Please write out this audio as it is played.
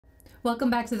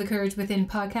Welcome back to the Courage Within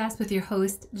podcast with your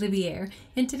host, Libier.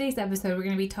 In today's episode, we're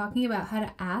going to be talking about how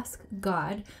to ask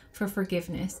God for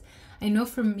forgiveness. I know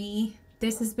for me,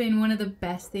 this has been one of the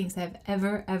best things I've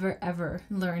ever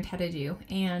learned how to do.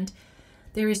 And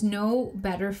there is no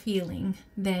better feeling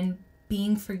than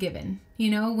being forgiven.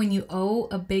 You know, when you owe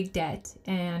a big debt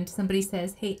and somebody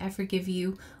says, hey, I forgive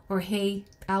you, or hey,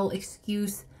 I'll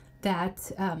excuse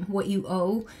that what you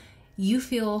owe, you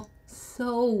feel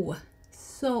so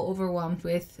overwhelmed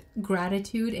with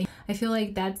gratitude. And I feel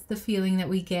like that's the feeling that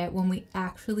we get when we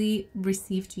actually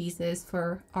receive Jesus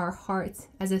for our hearts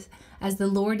as the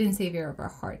Lord and Savior of our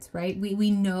hearts, right? We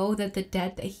know that the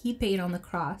debt that He paid on the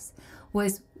cross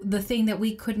was the thing that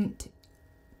we couldn't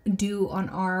do on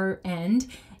our end.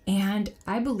 And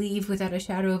I believe without a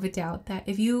shadow of a doubt that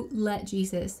if you let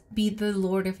Jesus be the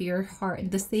Lord of your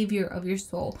heart, the Savior of your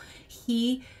soul,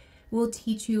 He will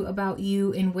teach you about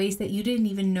you in ways that you didn't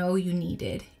even know you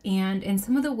needed. And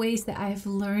some of the ways that I've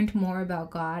learned more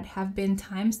about God have been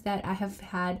times that I have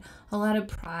had a lot of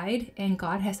pride and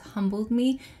God has humbled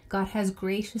me. God has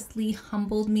graciously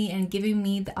humbled me and given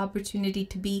me the opportunity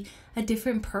to be a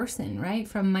different person, right?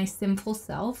 From my sinful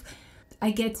self.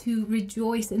 I get to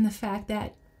rejoice in the fact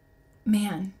that,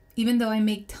 man, even though I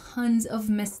make tons of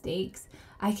mistakes,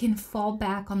 I can fall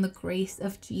back on the grace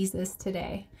of Jesus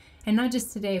today. And not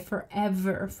just today,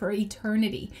 forever, for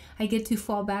eternity. I get to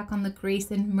fall back on the grace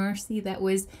and mercy that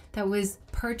was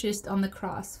purchased on the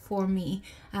cross for me.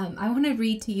 I want to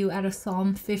read to you out of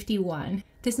Psalm 51.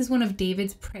 This is one of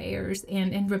David's prayers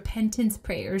and repentance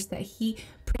prayers that he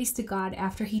prays to God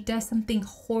after he does something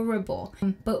horrible.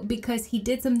 But because he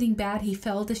did something bad, he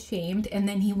felt ashamed, and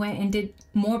then he went and did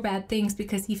more bad things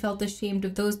because he felt ashamed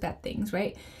of those bad things,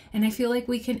 right? And I feel like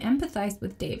we can empathize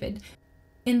with David.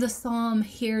 In the psalm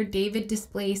here, David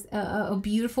displays a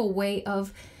beautiful way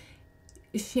of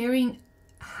sharing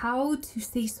how to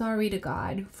say sorry to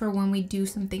God for when we do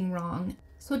something wrong.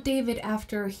 So David,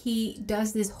 after he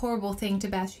does this horrible thing to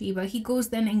Bathsheba, he goes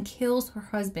then and kills her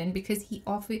husband because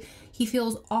he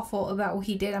feels awful about what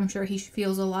he did. I'm sure he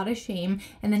feels a lot of shame,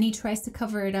 and then he tries to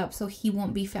cover it up so he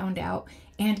won't be found out.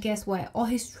 And guess what? All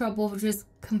his trouble just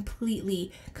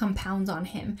completely compounds on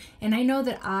him. And I know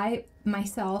that I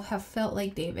myself have felt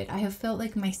like David. I have felt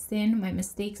like my sin, my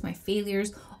mistakes, my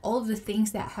failures, all of the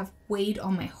things that have weighed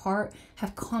on my heart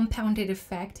have compounded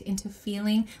effect into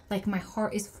feeling like my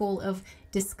heart is full of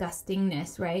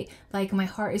disgustingness, right? Like my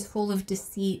heart is full of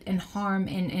deceit and harm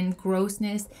and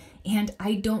grossness. And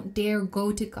I don't dare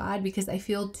go to God because I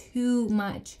feel too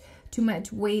much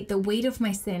weight. The weight of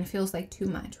my sin feels like too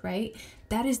much, right?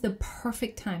 That is the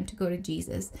perfect time to go to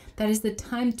Jesus. That is the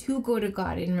time to go to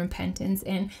God in repentance.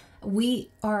 And we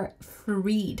are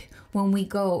freed when we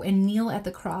go and kneel at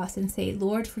the cross and say,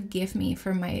 Lord, forgive me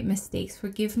for my mistakes.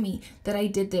 Forgive me that I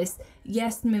did this.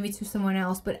 Yes, maybe to someone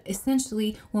else, but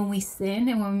essentially when we sin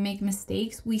and when we make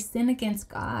mistakes, we sin against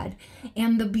God.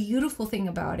 And the beautiful thing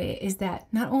about it is that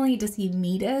not only does He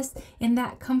meet us in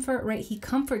that comfort, right? He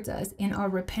comforts us in our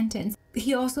repentance.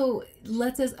 He also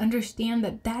lets us understand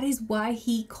that that is why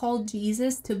He called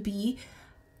Jesus to be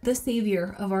the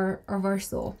Savior of our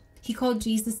soul. He called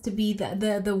Jesus to be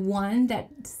the one that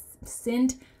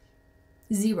sinned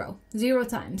zero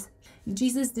times.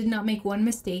 Jesus did not make one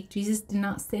mistake. Jesus did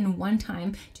not sin one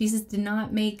time. Jesus did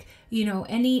not make,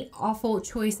 any awful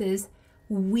choices.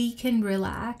 We can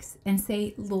relax and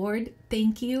say, Lord,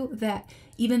 thank you that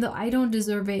even though I don't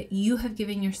deserve it, you have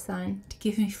given your Son to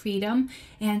give me freedom,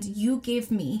 and you give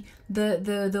me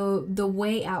the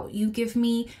way out. You give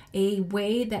me a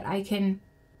way that I can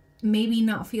maybe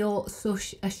not feel so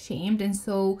ashamed and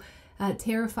so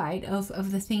terrified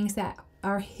of the things that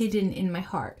are hidden in my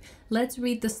heart. Let's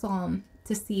read the psalm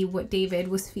to see what David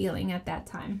was feeling at that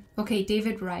time. Okay,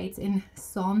 David writes in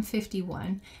Psalm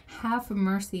 51, "Have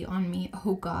mercy on me,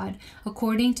 O God,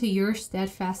 according to your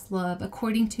steadfast love,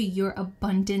 according to your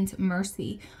abundant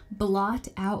mercy. Blot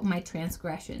out my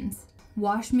transgressions.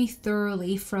 Wash me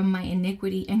thoroughly from my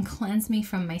iniquity and cleanse me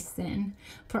from my sin.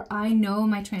 For I know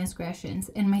my transgressions,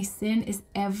 and my sin is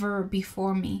ever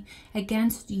before me.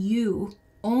 Against you,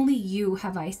 only you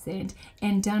have I sinned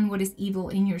and done what is evil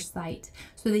in your sight,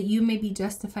 so that you may be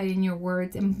justified in your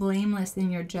words and blameless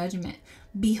in your judgment.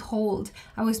 Behold,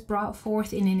 I was brought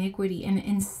forth in iniquity, and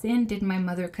in sin did my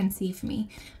mother conceive me.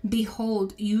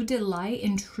 Behold, you delight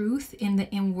in truth in the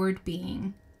inward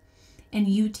being, and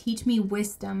you teach me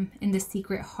wisdom in the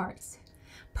secret hearts.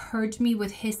 Purge me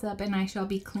with hyssop, and I shall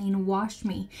be clean. Wash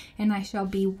me, and I shall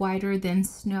be whiter than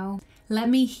snow. Let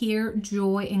me hear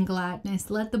joy and gladness.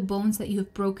 Let the bones that you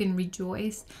have broken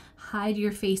rejoice. Hide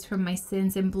your face from my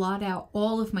sins and blot out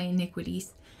all of my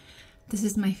iniquities." This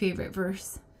is my favorite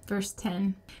verse Verse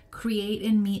 10, create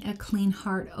in me a clean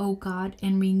heart, O God,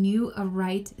 and renew a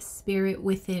right spirit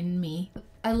within me.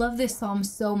 I love this psalm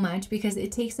so much because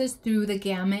it takes us through the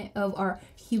gamut of our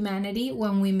humanity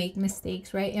when we make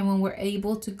mistakes, right? And when we're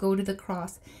able to go to the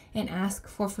cross and ask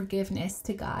for forgiveness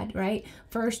to God, right?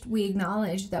 First, we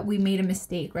acknowledge that we made a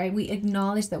mistake, right? We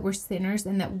acknowledge that we're sinners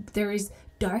and that there is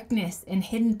darkness and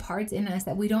hidden parts in us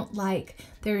that we don't like.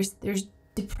 There's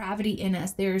depravity in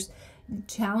us. There's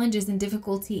challenges and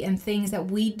difficulty and things that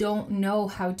we don't know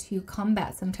how to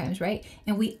combat sometimes, right?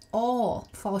 And we all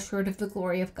fall short of the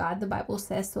glory of God, the Bible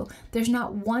says. So there's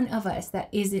not one of us that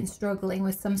isn't struggling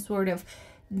with some sort of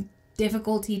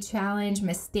difficulty, challenge,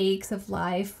 mistakes of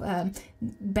life,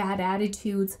 bad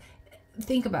attitudes.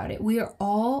 Think about it. We are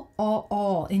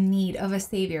all in need of a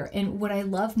savior. And what I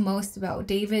love most about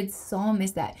David's psalm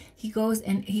is that he goes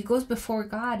before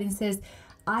God and says,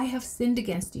 I have sinned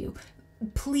against you.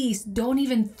 Please don't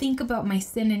even think about my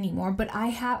sin anymore. But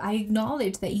I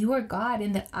acknowledge that you are God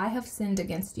and that I have sinned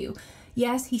against you.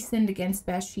 Yes, he sinned against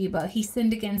Bathsheba. He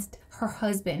sinned against her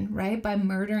husband, right? By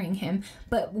murdering him.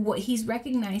 But what he's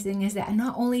recognizing is that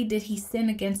not only did he sin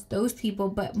against those people,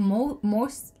 but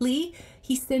mostly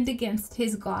he sinned against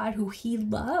his God who he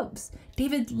loves.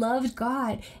 David loved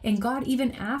God. And God,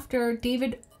 even after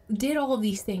David did all of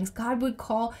these things, God would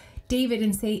call David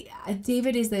and say,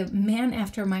 David is a man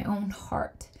after my own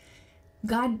heart.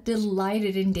 God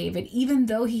delighted in David, even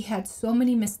though he had so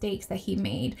many mistakes that he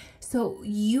made. So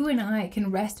you and I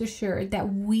can rest assured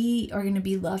that we are going to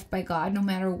be loved by God no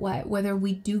matter what, whether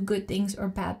we do good things or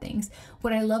bad things.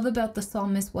 What I love about the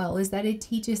psalm as well is that it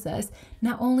teaches us,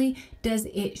 not only does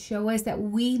it show us that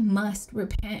we must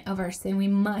repent of our sin, we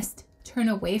must turn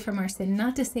away from our sin,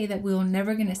 not to say that we're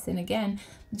never going to sin again,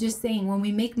 just saying when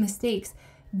we make mistakes,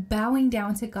 bowing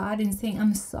down to God and saying,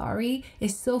 I'm sorry,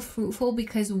 is so fruitful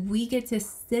because we get to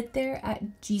sit there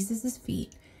at Jesus's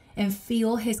feet and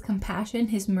feel his compassion,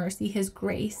 his mercy, his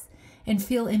grace, and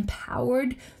feel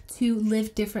empowered to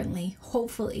live differently.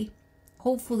 Hopefully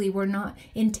we're not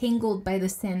entangled by the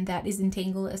sin that is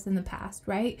entangled us in the past,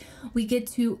 right? We get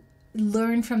to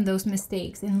learn from those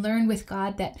mistakes and learn with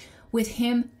God that with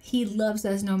him, he loves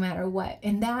us no matter what.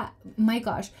 And that, my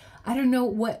gosh, I don't know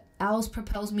what else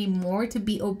propels me more to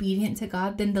be obedient to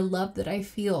God than the love that I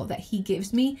feel that he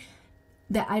gives me,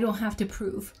 that I don't have to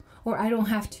prove or I don't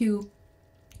have to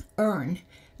earn.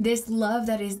 This love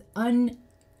that is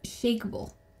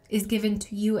unshakable is given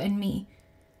to you and me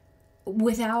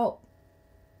without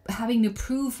having to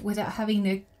prove, without having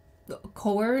to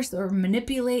coerce or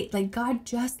manipulate. Like, God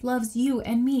just loves you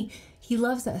and me. He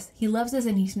loves us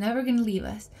and he's never going to leave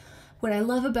us. What I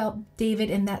love about David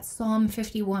in that Psalm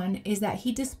 51 is that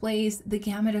he displays the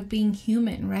gamut of being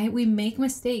human, right? We make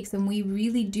mistakes and we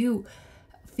really do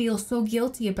feel so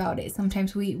guilty about it.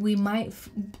 Sometimes we might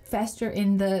fester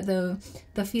in the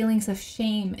feelings of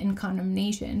shame and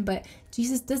condemnation, but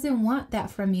Jesus doesn't want that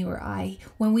from you or I.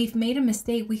 When we've made a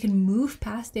mistake, we can move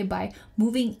past it by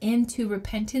moving into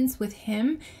repentance with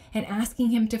him and asking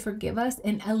him to forgive us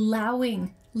and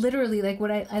allowing, literally, like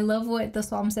what I love what the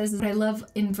psalm says is, I love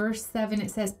in verse 7, it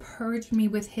says, purge me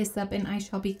with hyssop and I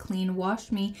shall be clean.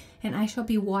 Wash me and I shall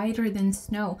be whiter than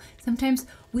snow. Sometimes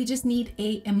we just need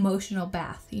a emotional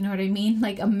bath. You know what I mean?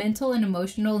 Like a mental and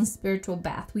emotional and spiritual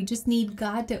bath. We just need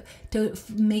God to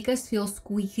make us feel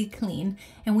squeaky clean.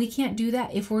 And we can't do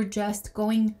that if we're just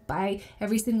going by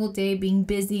every single day, being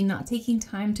busy, not taking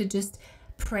time to just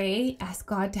pray, ask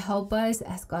God to help us,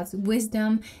 ask God's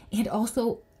wisdom, and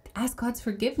also ask God's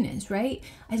forgiveness, right?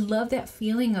 I love that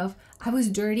feeling of I was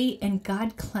dirty and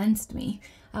God cleansed me.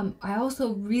 I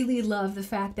also really love the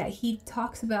fact that he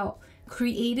talks about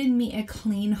created me a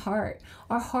clean heart.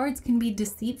 Our hearts can be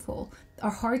deceitful.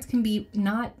 Our hearts can be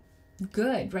not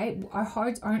good, right? Our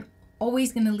hearts aren't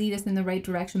always going to lead us in the right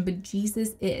direction, but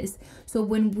Jesus is. So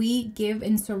when we give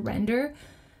and surrender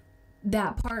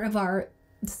that part of our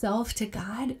self to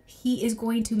God, he is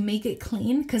going to make it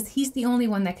clean because he's the only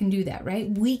one that can do that, right?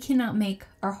 We cannot make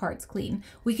our hearts clean.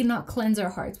 We cannot cleanse our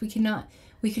hearts. We cannot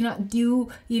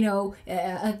do,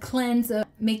 a cleanse,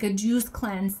 make a juice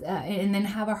cleanse and then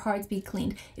have our hearts be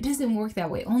cleaned. It doesn't work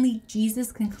that way. Only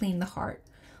Jesus can clean the heart.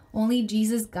 Only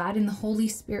Jesus, God, and the Holy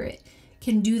Spirit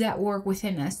can do that work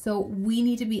within us. So we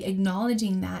need to be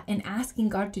acknowledging that and asking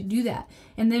God to do that.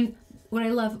 And then what I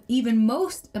love even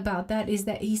most about that is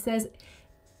that he says,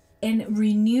 and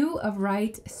renew a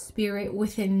right spirit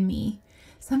within me.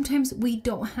 Sometimes we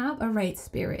don't have a right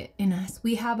spirit in us.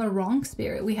 We have a wrong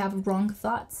spirit. We have wrong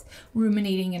thoughts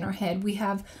ruminating in our head. We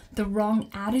have the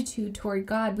wrong attitude toward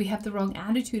God. We have the wrong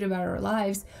attitude about our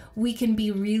lives. We can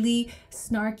be really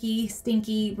snarky,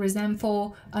 stinky,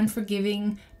 resentful,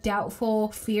 unforgiving,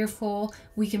 doubtful, fearful.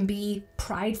 We can be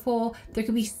prideful. There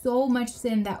can be so much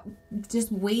sin that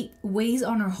just weighs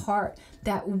on our heart,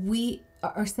 that we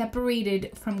are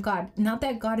separated from God. Not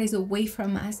that God is away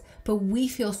from us, but we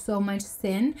feel so much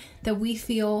sin that we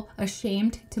feel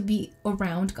ashamed to be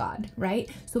around God, right?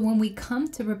 So when we come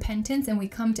to repentance and we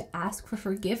come to ask for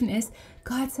forgiveness,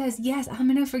 God says, yes, I'm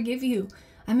going to forgive you.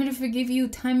 I'm going to forgive you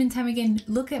time and time again.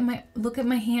 Look at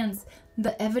my hands.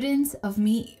 The evidence of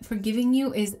me forgiving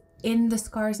you is in the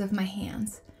scars of my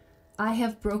hands. I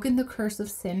have broken the curse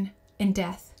of sin and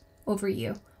death over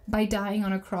you by dying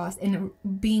on a cross and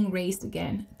being raised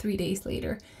again 3 days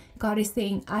later. God is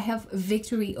saying, I have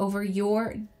victory over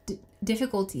your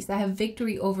difficulties. I have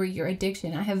victory over your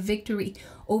addiction. I have victory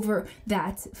over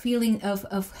that feeling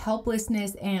of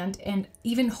helplessness and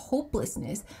even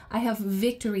hopelessness. I have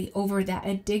victory over that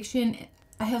addiction.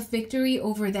 I have victory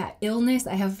over that illness.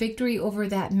 I have victory over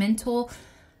that mental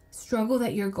struggle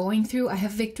that you're going through. I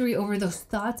have victory over those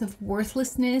thoughts of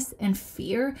worthlessness and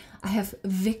fear. I have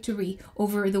victory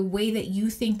over the way that you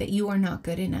think that you are not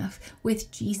good enough.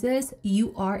 With Jesus,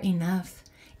 you are enough.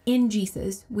 In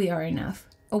Jesus, we are enough.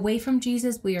 Away from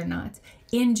Jesus, we are not.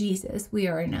 In Jesus, we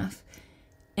are enough.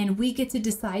 And we get to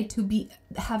decide to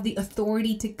have the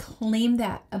authority to claim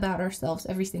that about ourselves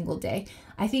every single day.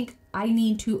 I think I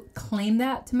need to claim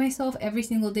that to myself every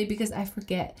single day because I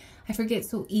forget. I forget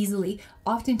so easily.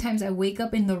 Oftentimes I wake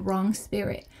up in the wrong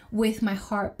spirit with my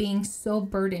heart being so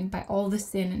burdened by all the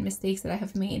sin and mistakes that I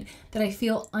have made that I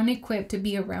feel unequipped to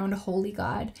be around a holy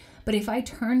God. But if I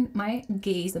turn my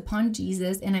gaze upon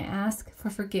Jesus and I ask for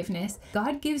forgiveness,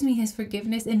 God gives me his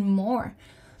forgiveness and more.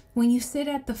 When you sit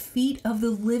at the feet of the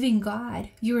living God,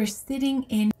 you are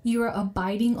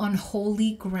abiding on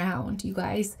holy ground, you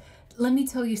guys. Let me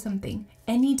tell you something.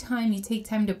 Anytime you take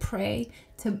time to pray,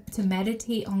 to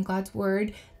meditate on God's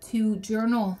word, to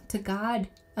journal to God,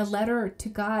 a letter to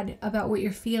God about what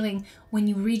you're feeling, when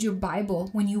you read your Bible,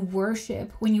 when you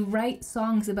worship, when you write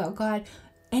songs about God,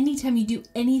 anytime you do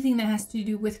anything that has to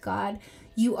do with God,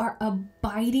 you are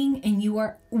abiding and you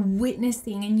are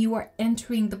witnessing and you are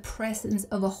entering the presence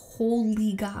of a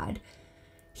holy God.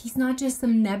 He's not just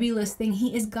some nebulous thing.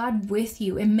 He is God with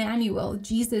you. Emmanuel,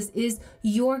 Jesus is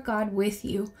your God with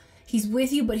you. He's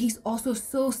with you, but he's also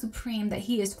so supreme that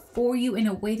he is for you in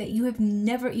a way that you have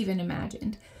never even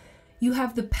imagined. You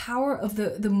have the power of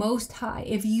the Most High.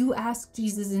 If you ask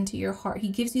Jesus into your heart, he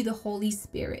gives you the Holy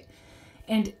Spirit,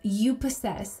 and you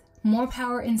possess more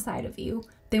power inside of you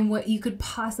than what you could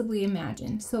possibly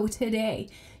imagine. So today,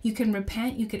 you can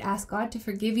repent, you could ask God to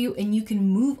forgive you, and you can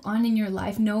move on in your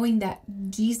life knowing that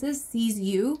Jesus sees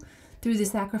you through the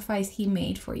sacrifice he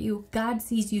made for you. God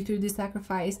sees you through the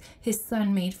sacrifice his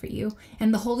son made for you.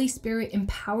 And the Holy Spirit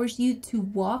empowers you to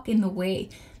walk in the way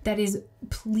that is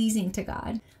pleasing to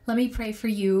God. Let me pray for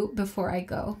you before I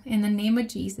go. In the name of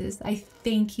Jesus, I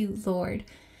thank you, Lord.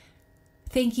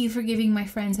 Thank you for giving my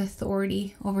friends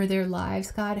authority over their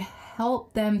lives. God,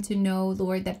 help them to know,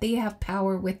 Lord, that they have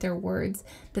power with their words,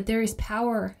 that there is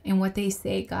power in what they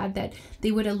say, God, that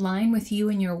they would align with you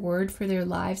and your word for their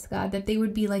lives, God, that they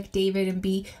would be like David and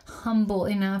be humble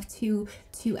enough to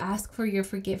ask for your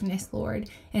forgiveness, Lord,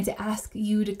 and to ask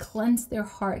you to cleanse their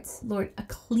hearts, Lord,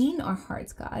 clean our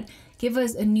hearts, God. Give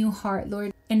us a new heart,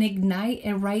 Lord, and ignite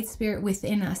a right spirit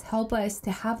within us. Help us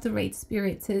to have the right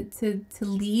spirit to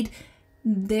lead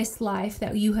this life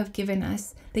that you have given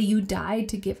us, that you died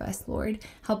to give us, Lord.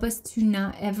 Help us to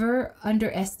not ever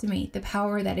underestimate the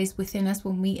power that is within us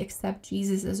when we accept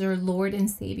Jesus as our Lord and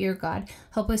Savior, God.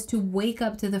 Help us to wake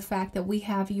up to the fact that we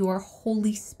have your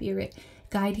Holy Spirit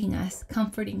guiding us,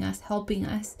 comforting us, helping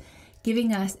us,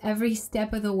 giving us every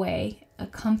step of the way a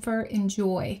comfort and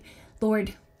joy.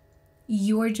 Lord,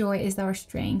 your joy is our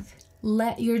strength.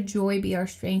 Let your joy be our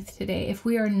strength today. If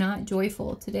we are not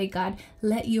joyful today, God,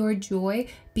 let your joy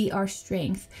be our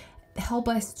strength. Help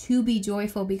us to be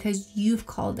joyful because you've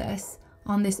called us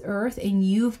on this earth and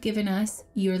you've given us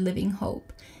your living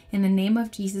hope. In the name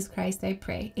of Jesus Christ, I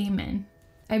pray. Amen.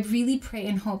 I really pray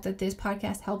and hope that this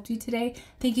podcast helped you today.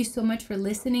 Thank you so much for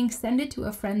listening. Send it to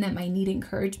a friend that might need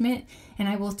encouragement, and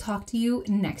I will talk to you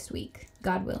next week,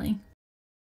 God willing.